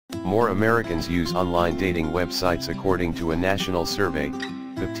More Americans use online dating websites according to a national survey.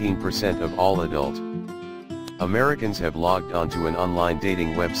 15% of all adult Americans have logged onto an online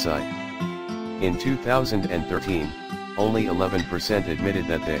dating website. In 2013, only 11% admitted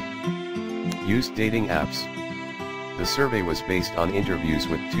that they used dating apps. The survey was based on interviews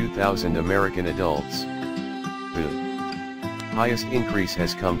with 2,000 American adults. The highest increase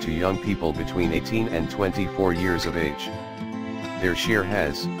has come to young people between 18 and 24 years of age. Their share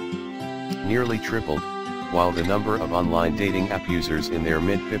has nearly tripled, while the number of online dating app users in their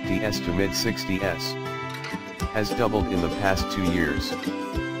mid-50s to mid-60s has doubled in the past 2 years.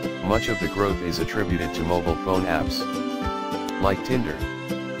 Much of the growth is attributed to mobile phone apps like Tinder.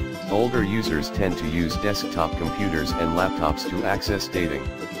 Older users tend to use desktop computers and laptops to access dating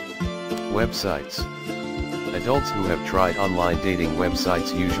websites. Adults who have tried online dating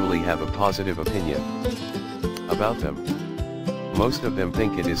websites usually have a positive opinion about them. Most of them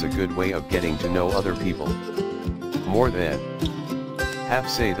think it is a good way of getting to know other people. More than half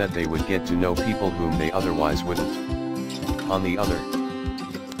say that they would get to know people whom they otherwise wouldn't. On the other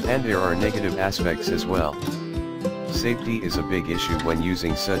hand, there are negative aspects as well. Safety is a big issue when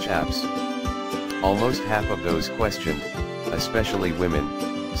using such apps. Almost half of those questioned, especially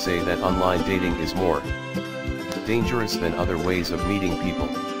women, say that online dating is more dangerous than other ways of meeting people.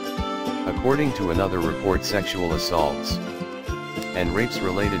 According to another report, sexual assaults and rapes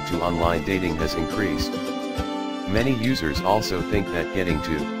related to online dating has increased. Many users also think that getting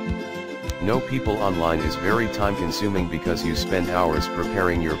to know people online is very time-consuming because you spend hours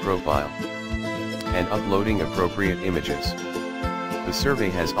preparing your profile and uploading appropriate images. The survey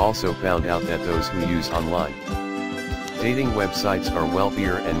has also found out that those who use online dating websites are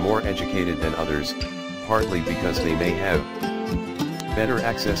wealthier and more educated than others, partly because they may have better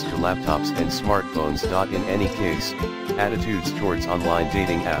access to laptops and smartphones. In any case, attitudes towards online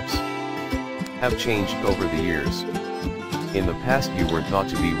dating apps have changed over the years. In the past, you were thought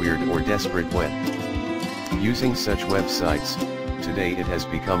to be weird or desperate when using such websites. Today it has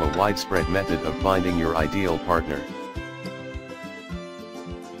become a widespread method of finding your ideal partner.